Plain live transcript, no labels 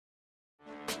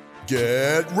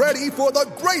Get ready for the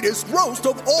greatest roast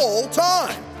of all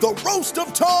time, the Roast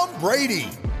of Tom Brady,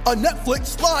 a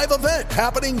Netflix live event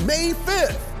happening May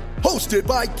 5th. Hosted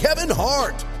by Kevin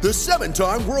Hart, the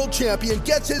 7-time world champion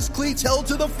gets his cleats held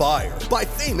to the fire by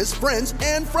famous friends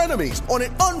and frenemies on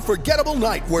an unforgettable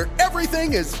night where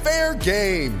everything is fair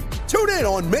game. Tune in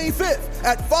on May 5th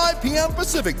at 5 p.m.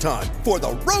 Pacific time for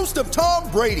the Roast of Tom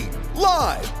Brady,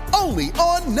 live only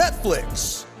on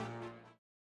Netflix.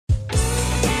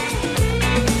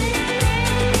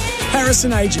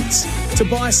 Harrison Agents. To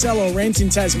buy, sell or rent in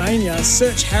Tasmania,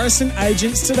 search Harrison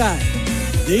Agents today.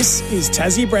 This is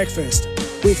Tassie Breakfast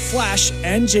with Flash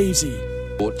and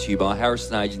Jeevesy. Brought to you by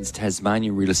Harrison Agents,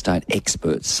 Tasmania real estate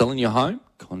experts. Selling your home?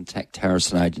 Contact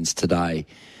Harrison Agents today.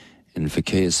 And for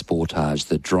Kia Sportage,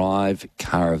 the drive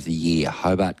car of the year.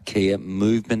 Hobart Kia,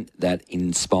 movement that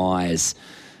inspires.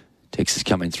 Text is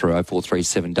coming through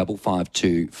 0437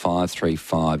 552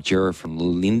 535. Jera from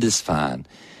Lindisfarne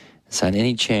saying,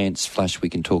 any chance, Flash, we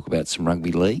can talk about some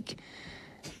rugby league?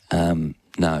 No,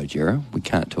 Jera, we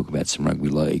can't talk about some rugby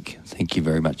league. Thank you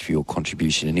very much for your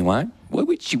contribution anyway. Well,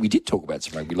 we did talk about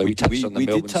some rugby league. We touched on the Melbourne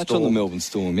Storm. We did touch on the Melbourne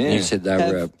Storm, yeah. You said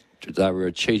they were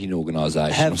a cheating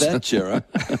organisation. Have that, Jera.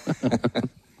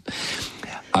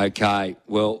 Okay,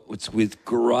 well, it's with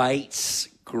great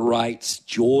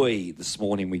joy this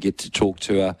morning we get to talk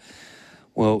to her.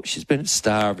 Well, she's been a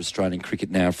star of Australian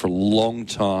cricket now for a long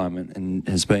time and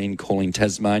has been calling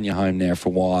Tasmania home now for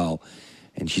a while.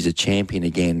 And she's a champion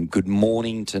again. Good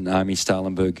morning to Naomi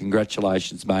Stalenberg.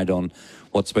 Congratulations, mate, on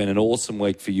what's been an awesome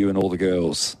week for you and all the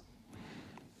girls.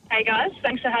 Hey, guys.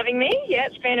 Thanks for having me. Yeah,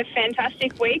 it's been a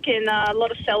fantastic week and a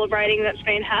lot of celebrating that's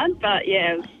been had. But,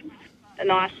 yeah, it was a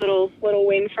nice little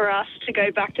win for us to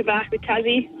go back-to-back with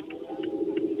Tassie.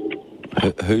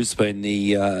 Who's been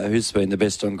the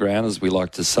best on ground, as we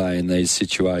like to say in these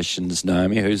situations,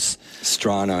 Naomi? Who's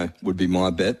Strano would be my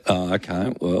bet. Oh,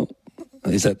 okay. Well,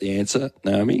 is that the answer,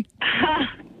 Naomi?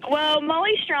 Well,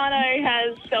 Molly Strano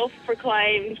has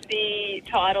self-proclaimed the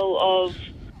title of.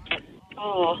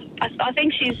 I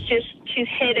think she's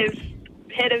head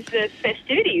of the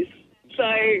festivities. So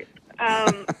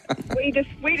we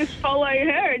just follow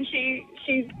her, and she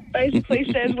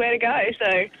basically says where to go.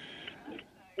 So.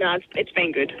 No, it's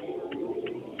been good.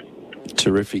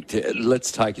 Terrific.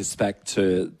 Let's take us back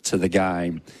to the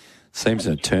game. Seems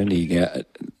an eternity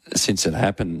since it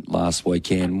happened last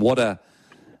weekend. What an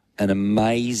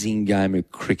amazing game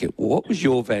of cricket. What was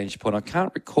your vantage point? I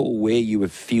can't recall where you were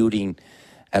fielding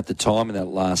at the time in that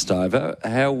last over.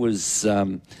 How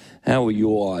were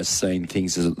your eyes seeing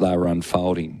things as they were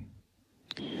unfolding?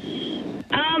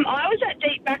 I was at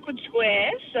deep backward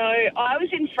square, so I was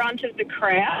in front of the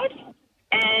crowd.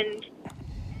 And,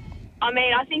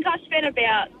 I think I spent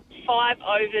about 5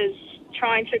 overs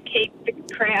trying to keep the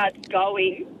crowd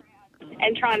going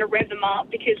and trying to rev them up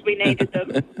because we needed them.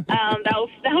 They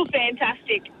were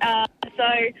fantastic. So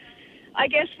I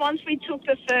guess once we took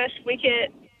the first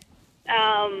wicket,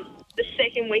 the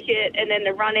second wicket, and then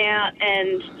the run out,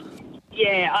 and,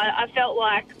 yeah, I felt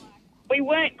like we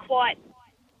weren't quite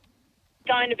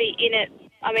going to be in it.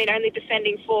 Only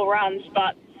defending 4 runs,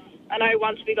 but I know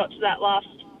once we got to that last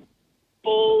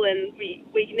ball and we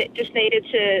just needed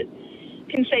to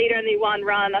concede only 1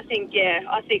 run, I think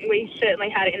we certainly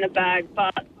had it in the bag.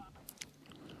 But,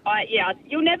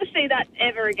 you'll never see that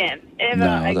ever again. No,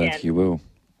 I don't think you will.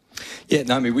 Yeah,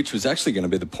 no, which was actually going to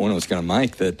be the point I was going to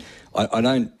make, that I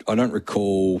don't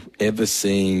recall ever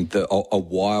seeing a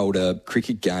wilder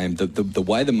cricket game. The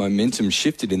way the momentum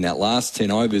shifted in that last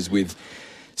 10 overs with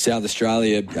South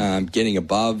Australia getting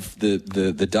above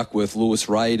the Duckworth Lewis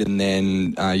raid, and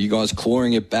then you guys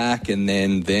clawing it back, and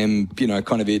then them,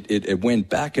 it went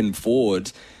back and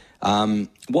forward.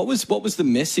 What was the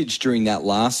message during that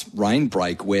last rain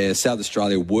break where South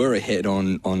Australia were ahead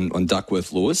on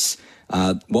Duckworth Lewis?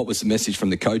 What was the message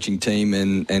from the coaching team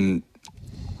and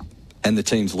the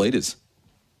team's leaders?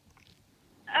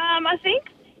 I think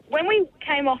when we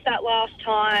came off that last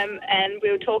time and we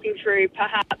were talking through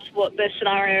perhaps what the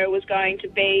scenario was going to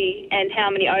be and how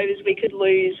many overs we could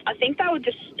lose, I think they were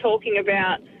just talking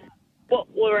about what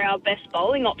were our best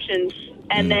bowling options,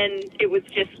 and then it was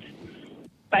just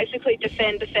basically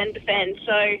defend.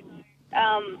 So,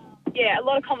 a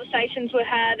lot of conversations were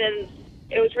had, and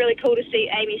it was really cool to see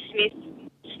Amy Smith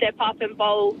step up and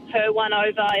bowl her 1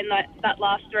 over in that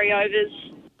last 3 overs.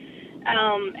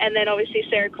 And then obviously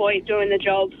Sarah Coy doing the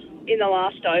job in the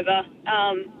last over.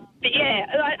 I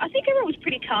think everyone was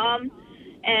pretty calm,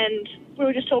 and we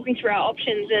were just talking through our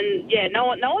options, and no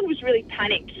one was really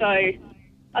panicked. So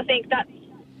I think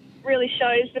really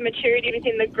shows the maturity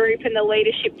within the group and the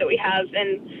leadership that we have.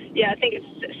 And, yeah, I think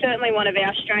it's certainly one of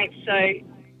our strengths. So,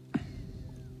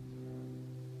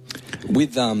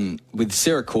 with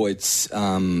Sarah Coyte's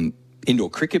indoor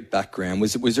cricket background,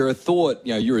 was there a thought?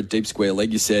 You know, you're a deep square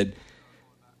leg. You said,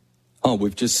 "Oh,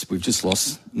 we've just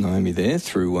lost Naomi there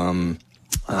through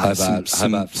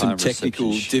some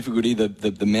technical difficulty."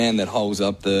 The man that holds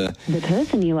up the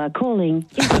person you are calling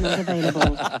is not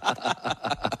available.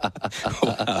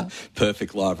 Wow,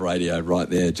 perfect live radio right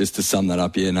there. Just to sum that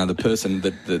up, yeah. No, the person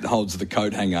that holds the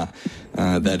coat hanger,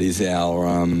 that is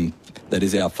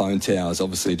our phone towers.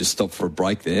 Obviously, just stopped for a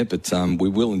break there, but we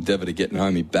will endeavour to get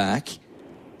Naomi back.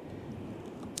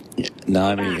 Yeah,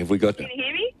 Naomi, have we got? Can you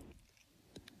hear me?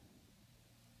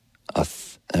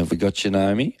 Have we got you,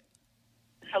 Naomi?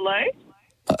 Hello?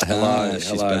 Hello.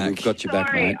 She's back. We've got you back,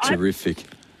 Sorry, mate. Terrific.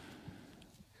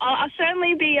 I'll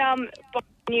certainly be buying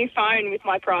a new phone with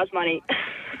my prize money.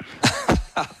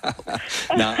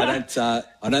 No, I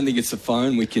don't think it's the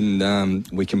phone. We can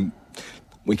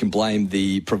blame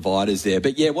the providers there.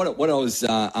 But yeah, what I was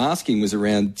asking was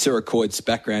around Sarah Coyte's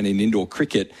background in indoor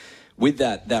cricket. With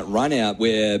that run out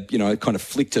where, you know, it kind of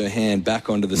flicked her hand back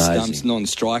onto the stumps,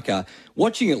 non-striker.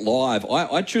 Watching it live,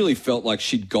 I truly felt like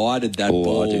she'd guided that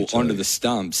ball onto the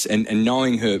stumps. And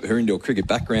knowing her indoor cricket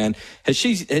background, has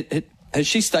she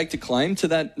staked a claim to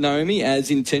that, Naomi, as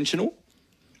intentional?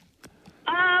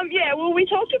 Yeah, well, we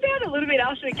talked about it a little bit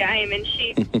after the game, and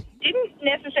she didn't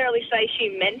necessarily say she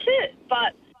meant it,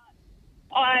 but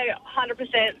I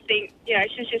 100% think, you know,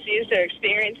 she's just used her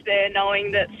experience there,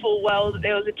 knowing that full well that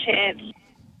there was a chance.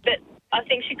 But I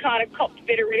think she kind of copped a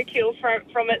bit of ridicule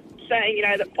from it, saying, you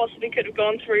know, that possibly could have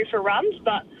gone through for runs.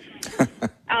 But,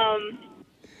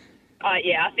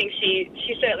 yeah, I think she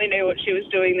certainly knew what she was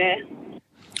doing there.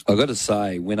 I've got to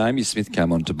say, when Amy Smith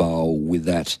came on to bowl with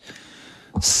that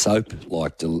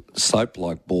soap-like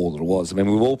ball that it was, I mean,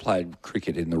 we've all played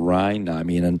cricket in the rain,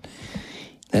 Naomi, and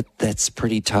that's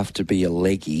pretty tough to be a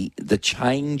leggy. The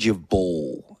change of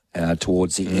ball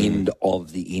towards the end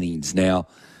of the innings. Now,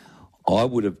 I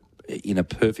would have, in a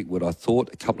perfect world, I thought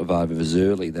a couple of overs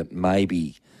early that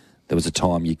maybe there was a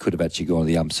time you could have actually gone to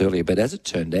the umps earlier. But as it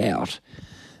turned out,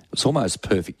 it was almost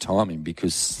perfect timing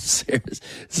because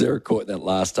Sarah Coyte that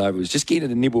last over was just getting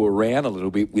to nibble around a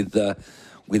little bit with I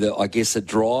guess, a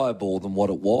drier ball than what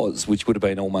it was, which would have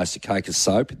been almost a cake of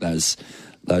soap in those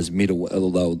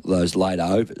late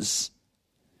overs.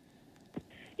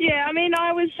 Yeah, I mean,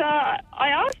 I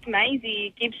asked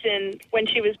Maisie Gibson when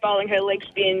she was bowling her leg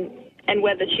spin and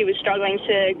whether she was struggling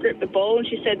to grip the ball, and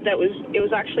she said that it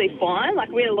was actually fine. Like,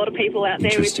 we had a lot of people out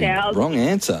there with towels. Wrong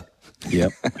answer.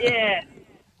 Yep. Yeah.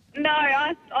 No,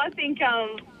 I think,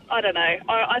 I don't know.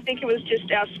 I think it was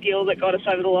just our skill that got us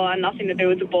over the line, nothing to do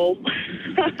with the ball.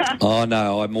 Oh,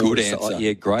 no, I'm more... Good answer.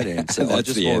 Yeah, great answer. I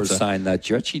just more was saying that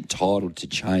you're actually entitled to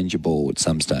change a ball at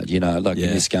some stage, you know, like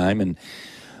in this game, and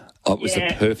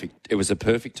it was a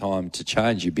perfect time to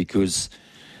change you because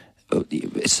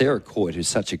Sarah Coyte, who's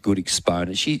such a good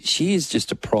exponent, she is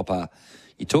just a proper...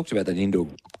 You talked about that indoor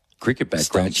cricket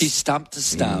background. She's stump to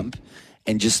stump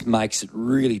and just makes it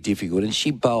really difficult. And she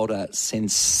bowled a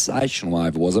sensational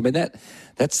over, was. I mean,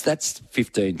 that's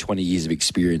 15, 20 years of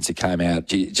experience that came out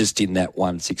just in that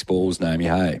 6 balls, Naomi,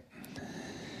 hey?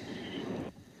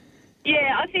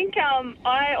 Yeah, I think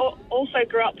I also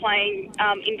grew up playing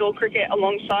indoor cricket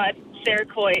alongside Sarah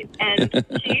Coyte, and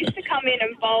she used to come in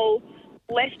and bowl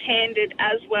left-handed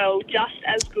as well, just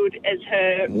as good as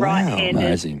her right-handed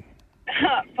amazing.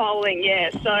 bowling,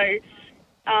 yeah. So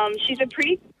she's a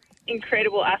pretty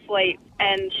incredible athlete,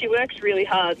 and she works really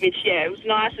hard, which, yeah, it was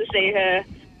nice to see her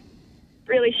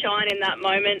really shine in that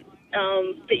moment.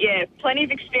 But, yeah, plenty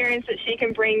of experience that she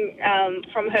can bring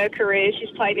from her career.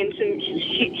 She's played in some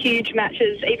huge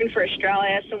matches, even for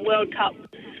Australia, some World Cup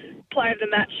Player of the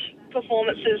Match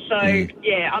performances. So,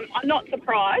 yeah, I'm not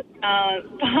surprised.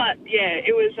 But, yeah,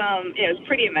 it was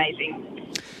pretty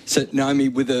amazing. So, Naomi,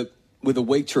 with a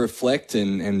week to reflect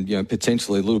and you know,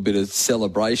 potentially a little bit of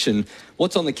celebration,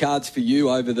 what's on the cards for you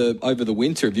over the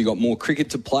winter? Have you got more cricket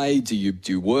to play? Do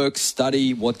you work,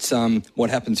 study? What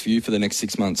happens for you for the next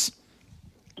 6 months?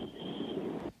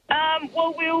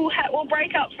 Well, we'll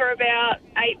break up for about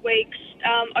 8 weeks.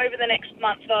 Over the next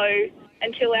month, though,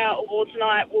 until our awards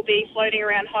night, we'll be floating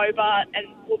around Hobart, and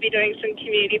we'll be doing some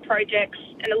community projects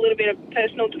and a little bit of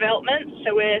personal development.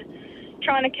 So we're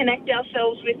trying to connect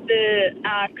ourselves with the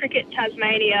Cricket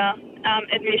Tasmania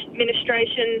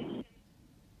administration.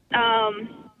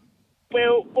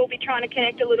 We'll be trying to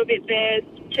connect a little bit there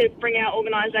to bring our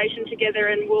organisation together,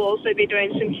 and we'll also be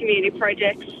doing some community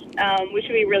projects, which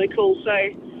will be really cool. So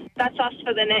that's us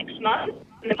for the next month.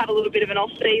 and they've had a little bit of an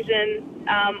off-season.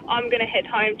 I'm going to head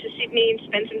home to Sydney and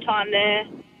spend some time there.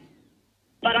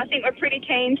 But I think we're pretty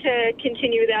keen to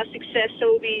continue with our success,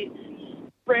 so we'll be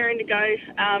raring to go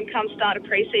come start of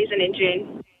pre-season in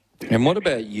June. And what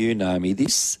about you, Naomi?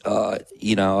 This,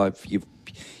 you've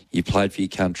played for your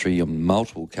country on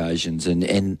multiple occasions,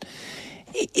 and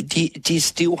do you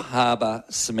still harbour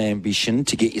some ambition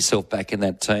to get yourself back in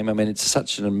that team? I mean, it's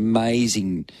such an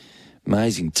amazing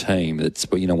team. It's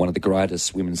one of the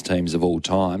greatest women's teams of all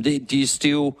time. Do you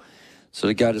still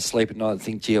sort of go to sleep at night and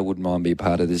think, gee, I wouldn't mind being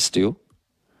part of this still?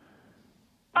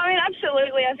 I mean,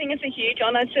 absolutely. I think it's a huge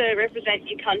honour to represent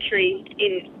your country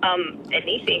in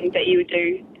anything that you would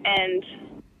do. And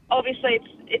obviously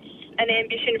it's an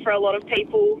ambition for a lot of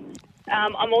people.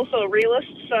 I'm also a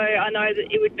realist, so I know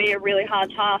that it would be a really hard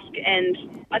task.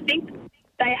 And I think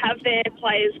they have their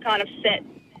players kind of set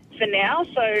for now.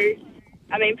 So,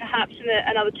 I mean, perhaps in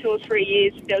another 2 or 3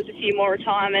 years, if there was a few more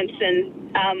retirements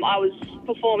and I was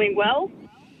performing well,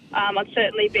 I'd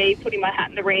certainly be putting my hat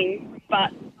in the ring.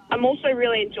 But I'm also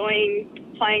really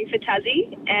enjoying playing for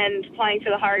Tassie and playing for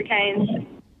the Hurricanes.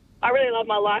 I really love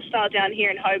my lifestyle down here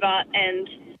in Hobart, and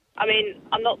I mean,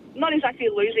 I'm not exactly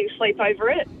losing sleep over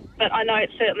it, but I know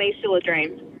it's certainly still a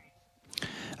dream.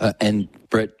 And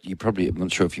Brett, I'm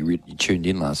not sure if you tuned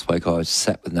in last week. I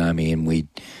sat with Naomi and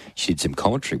she did some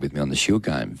commentary with me on the Shield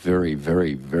game. Very,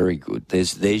 very, very good.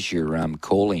 There's your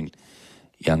calling,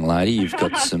 young lady. You've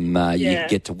got some. You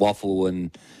get to waffle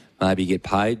and maybe get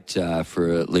paid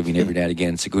for a living every now and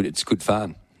again. It's good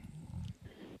fun.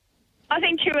 I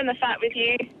think chewing the fat with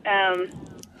you,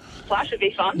 Flash, would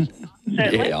be fun.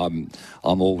 Certainly. Yeah, I'm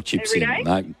all chips in,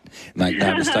 mate. Make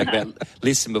no mistake about it.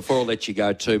 Listen, before I let you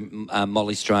go, too,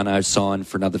 Molly Strano signed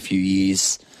for another few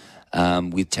years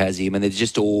with Tassie. I mean, there's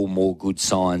just all more good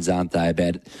signs, aren't they,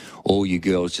 about all you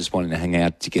girls just wanting to hang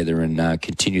out together and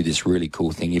continue this really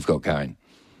cool thing you've got going.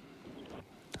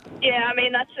 Yeah, I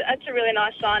mean, that's a really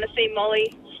nice sign to see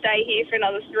Molly stay here for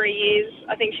another 3 years.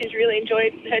 I think she's really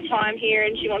enjoyed her time here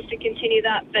and she wants to continue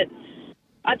that. But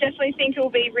I definitely think it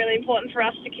will be really important for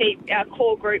us to keep our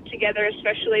core group together,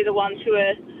 especially the ones who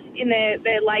are in their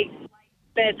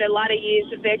latter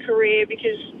years of their career,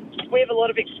 because we have a lot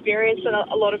of experience and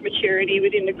a lot of maturity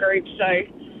within the group. So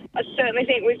I certainly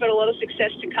think we've got a lot of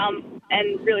success to come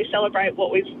and really celebrate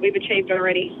what we've achieved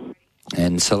already.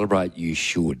 And celebrate you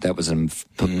should. That was an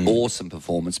awesome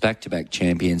performance, back-to-back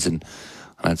champions, and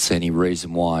I don't see any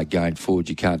reason why going forward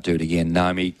you can't do it again.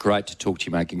 Naomi, great to talk to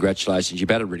you, mate. Congratulations. You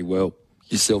batted really well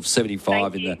yourself,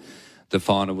 75 in the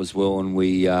final as well, and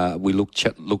we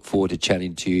look forward to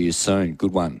chatting to you soon.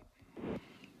 Good one.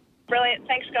 Brilliant.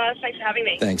 Thanks, guys. Thanks for having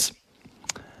me. Thanks.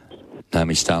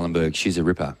 Naomi Stalenberg, she's a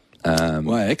ripper.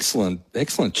 Well,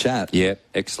 excellent chat. Yeah,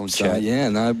 excellent chat. Yeah,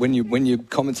 no, when you're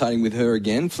commentating with her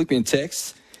again, flick me a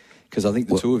text, because I think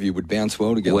the two of you would bounce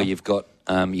well together. Well, you've got,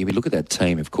 you look at that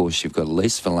team, of course, you've got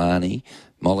Elise Villani,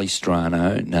 Molly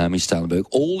Strano, Naomi Stalenberg.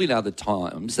 All in other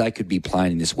times, they could be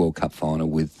playing in this World Cup final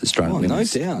with the Australian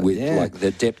women's. No doubt, Like,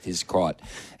 the depth is quite,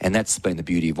 and that's been the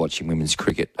beauty of watching women's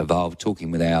cricket evolve.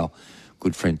 Talking with our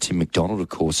good friend Tim McDonald, of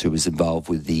course, who was involved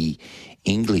with the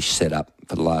English setup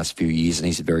for the last few years, and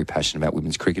he's very passionate about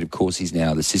women's cricket. Of course, he's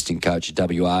now the assistant coach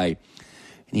at WA, and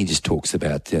he just talks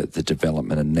about the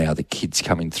development and now the kids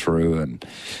coming through, and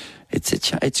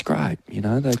it's great. You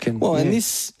know, they can. Well, and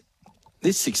this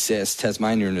success,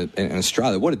 Tasmania and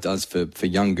Australia, what it does for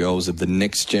young girls of the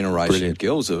next generation of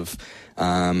girls of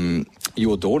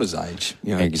your daughter's age,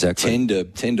 you know, exactly.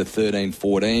 10 to 13,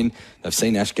 14. They've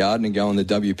seen Ash Gardner go on the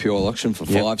WPL auction for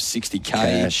 $560K.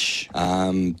 Cash.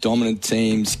 Dominant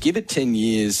teams. Give it 10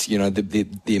 years. You know,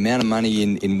 the amount of money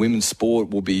in women's sport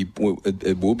will be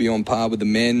on par with the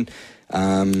men.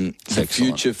 The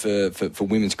future for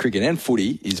women's cricket and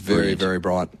footy is very, very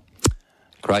bright.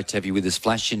 Great to have you with us.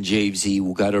 Flash and Jeevesy.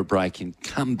 We'll go to a break and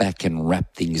come back and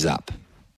wrap things up.